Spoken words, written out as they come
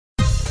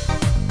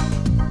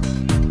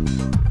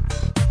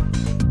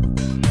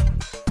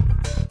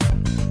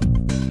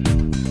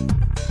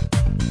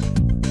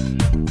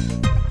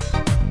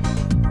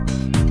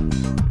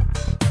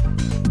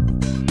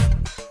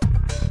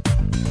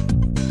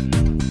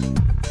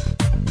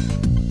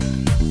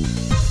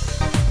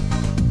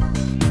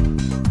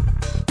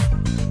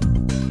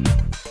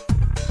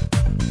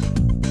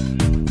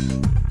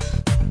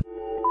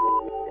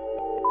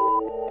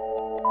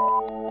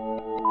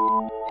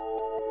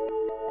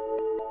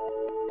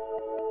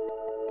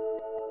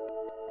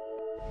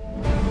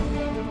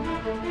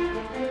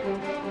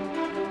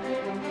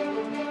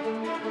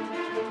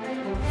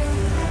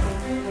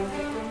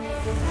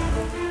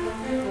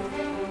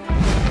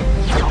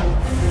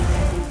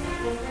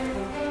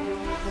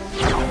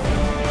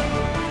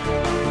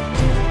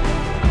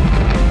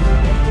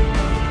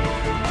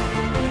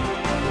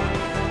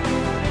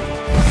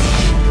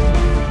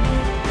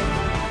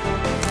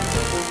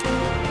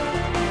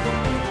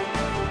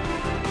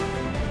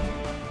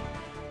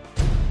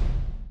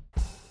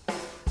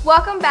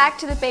Welcome back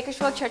to the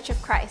Bakersfield Church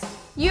of Christ.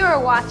 You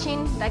are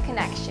watching The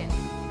Connection.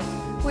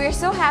 We are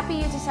so happy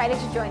you decided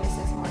to join us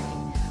this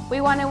morning. We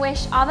want to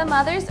wish all the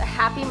mothers a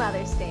happy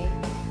Mother's Day.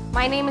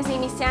 My name is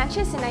Amy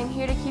Sanchez and I'm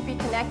here to keep you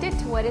connected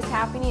to what is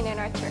happening in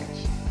our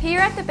church. Here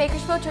at the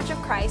Bakersfield Church of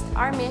Christ,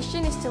 our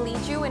mission is to lead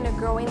you in a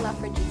growing love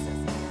for Jesus.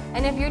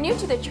 And if you're new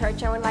to the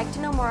church and would like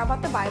to know more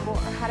about the Bible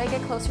or how to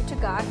get closer to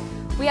God,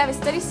 we have a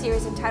study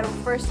series entitled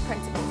First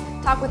Principles.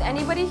 Talk with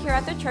anybody here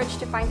at the church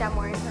to find out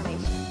more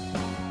information.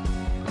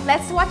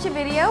 Let's watch a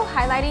video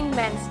highlighting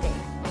Men's Day.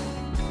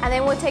 And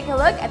then we'll take a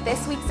look at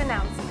this week's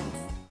announcements.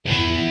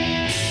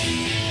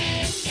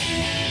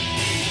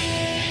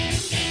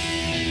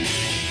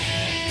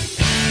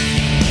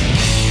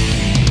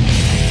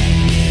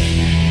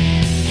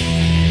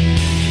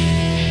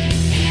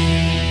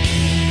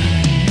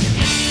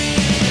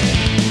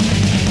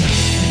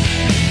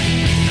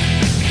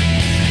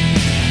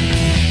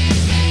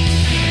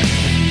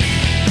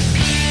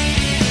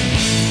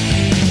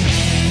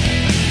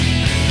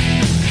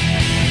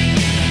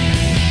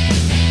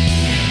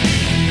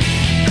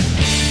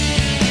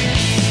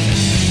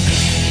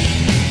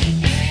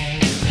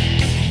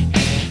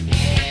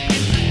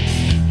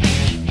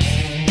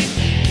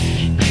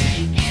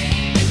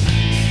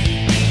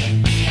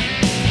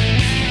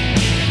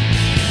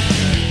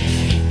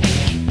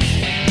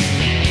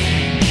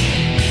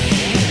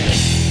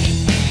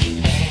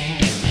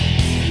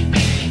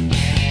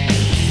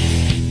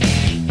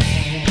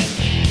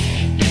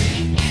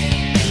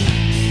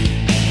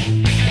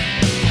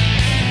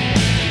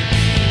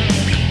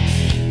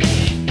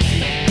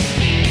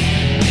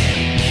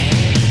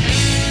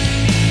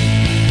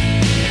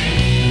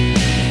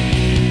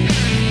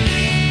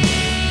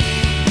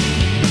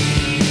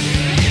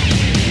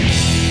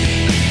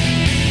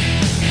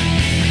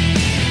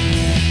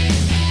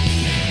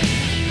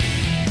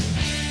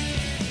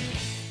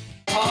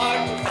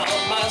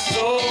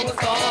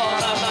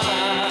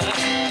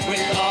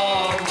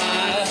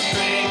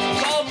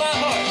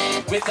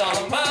 With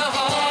all my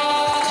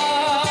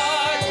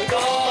heart, with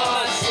all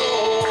my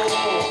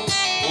soul,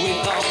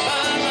 with all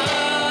my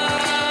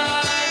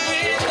mind,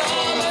 with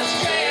all my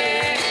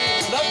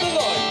strength. Love the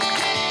Lord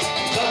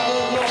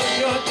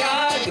your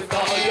God, with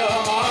all your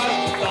heart,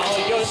 with all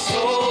your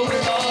soul,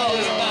 with all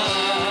your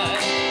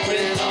mind,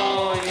 with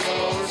all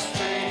your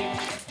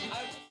strength.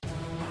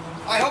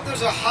 I hope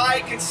there's a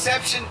high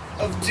conception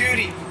of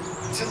duty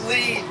to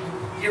lead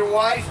your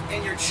wife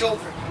and your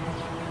children.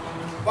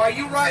 By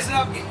you rising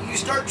up, you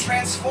start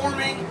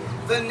transforming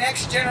the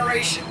next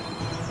generation.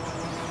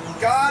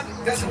 God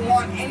doesn't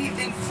want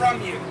anything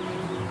from you.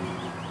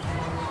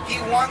 He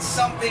wants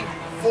something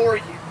for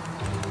you.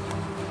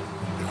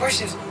 The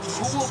question is,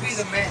 who will be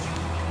the men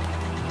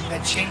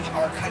that change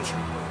our country?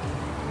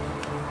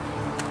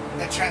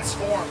 That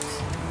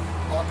transforms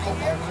our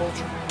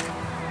culture?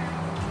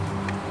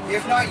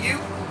 If not you,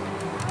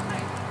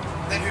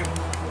 then who?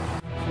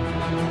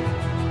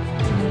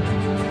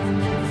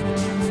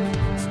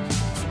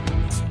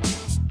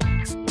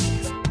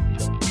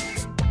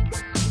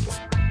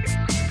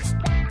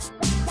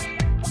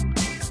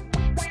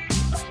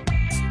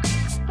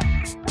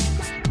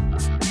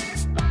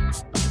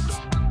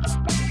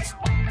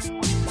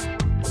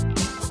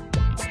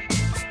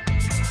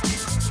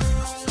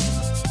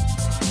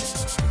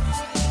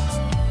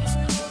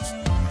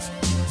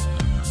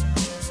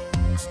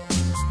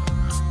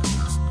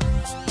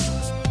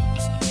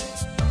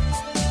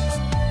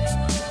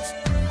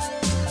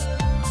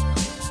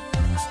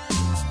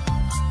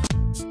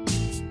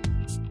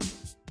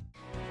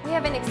 We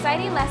have an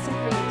exciting lesson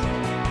for you today.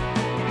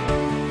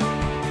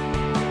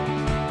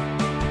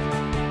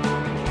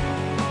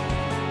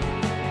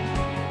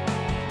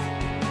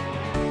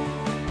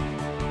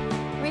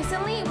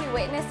 Recently, we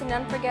witnessed an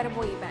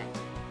unforgettable event.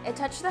 It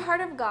touched the heart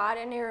of God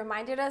and it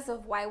reminded us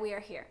of why we are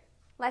here.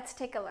 Let's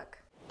take a look.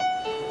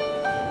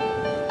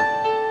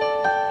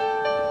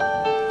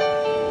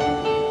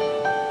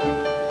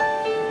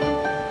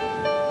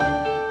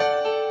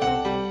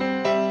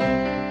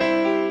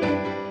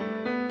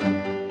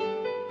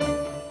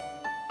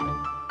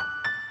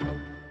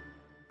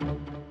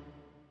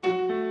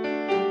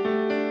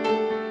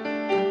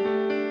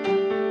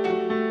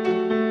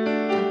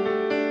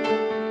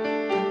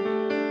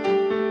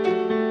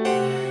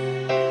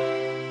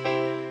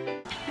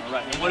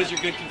 What is your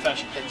good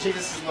confession? That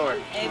Jesus is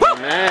Lord.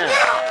 Amen.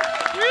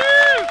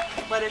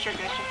 What is your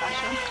good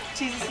confession?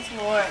 Jesus is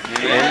Lord.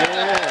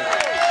 Amen.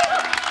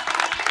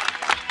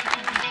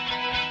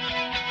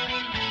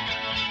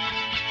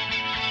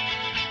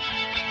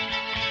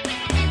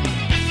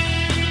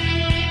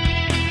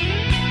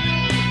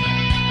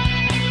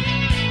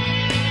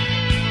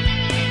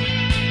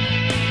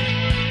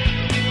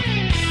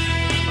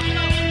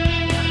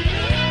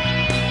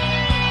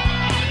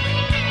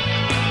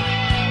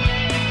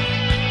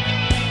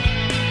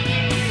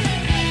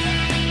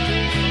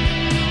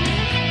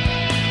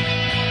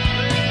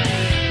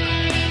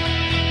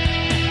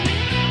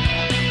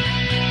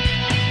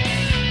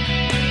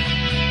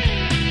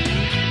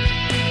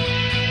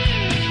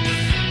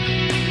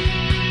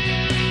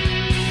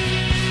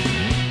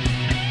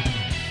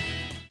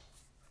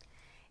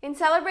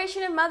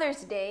 celebration of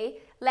Mother's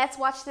Day, let's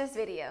watch this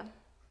video.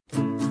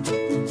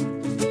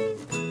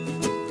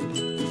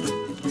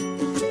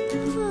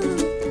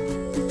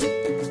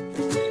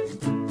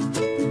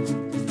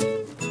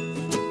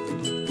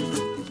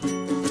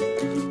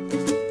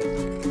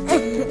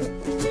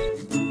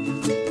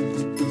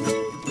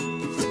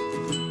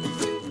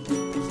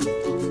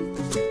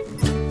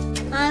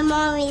 I'm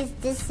always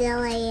the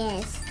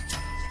silliest.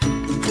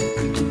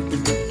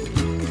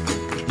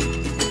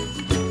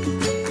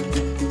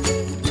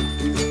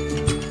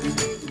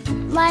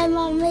 My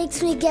mom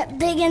makes me get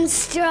big and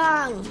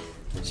strong.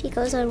 She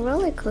goes on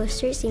roller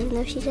coasters even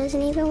though she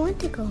doesn't even want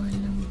to go on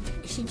them.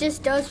 She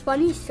just does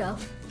funny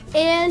stuff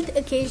and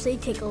occasionally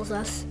tickles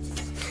us.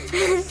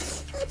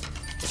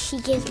 She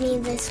gives me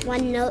this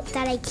one note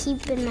that I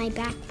keep in my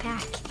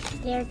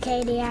backpack. Dear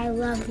Katie, I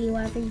love you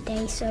every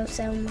day so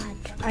much.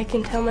 I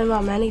can tell my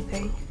mom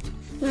anything.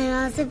 My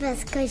mom's the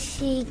best because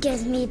she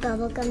gives me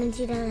bubble gum and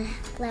she doesn't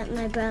let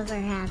my brother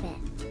have it.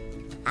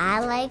 I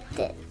liked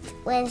it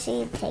when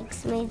she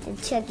takes me to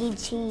Chuck E.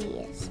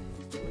 Cheese.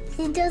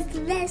 She does the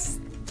best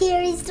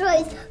scary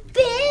stories.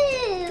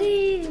 Boo!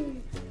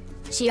 Boo!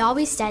 She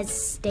always says,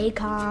 stay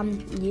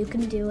calm, you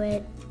can do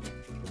it.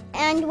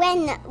 And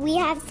when we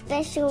have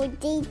special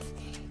dates,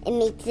 it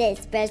makes it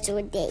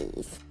special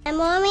days. My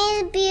mom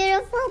is a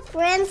beautiful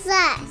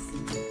princess.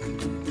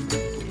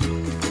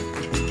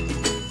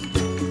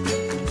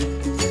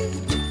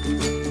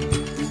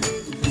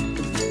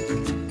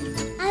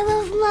 I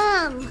love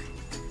Mom.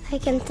 I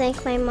can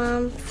thank my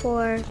mom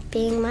for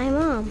being my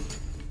mom.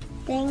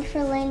 Thanks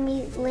for letting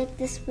me lick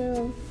the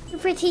spoon.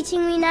 For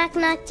teaching me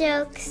knock-knock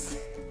jokes.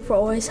 For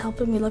always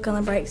helping me look on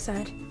the bright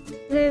side.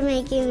 For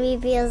making me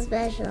feel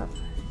special.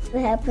 For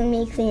helping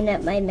me clean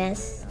up my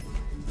mess.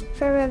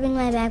 For rubbing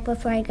my back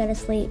before I go to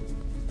sleep.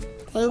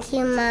 Thank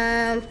you,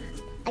 Mom.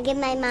 I give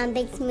my mom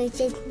big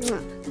smooches.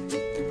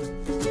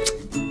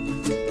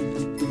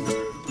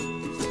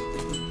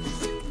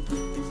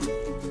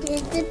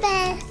 You're the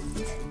best.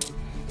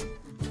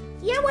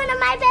 You're one of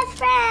my best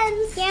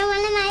friends. You're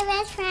one of my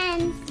best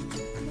friends.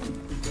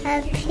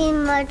 Happy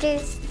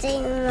Mother's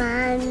Day,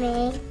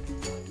 Mommy.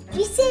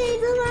 We say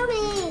the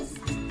mommies.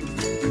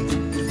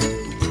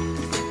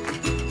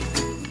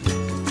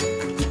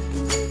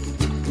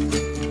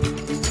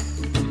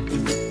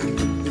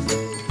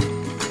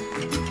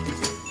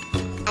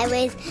 I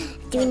was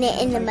doing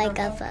it in the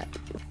microphone.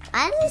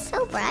 Why is it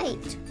so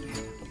bright?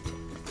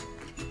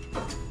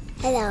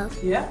 Hello.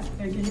 Yeah,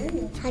 I can hear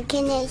you. How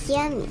can it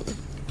hear me?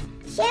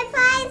 Chef,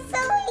 I'm so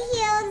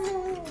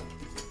healed.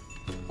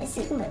 I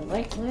think my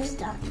work was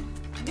done.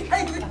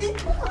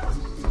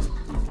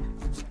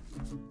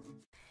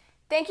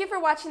 Thank you for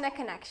watching The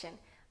Connection.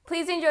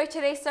 Please enjoy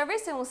today's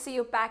service and we'll see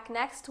you back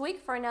next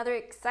week for another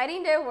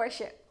exciting day of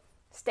worship.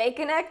 Stay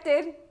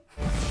connected.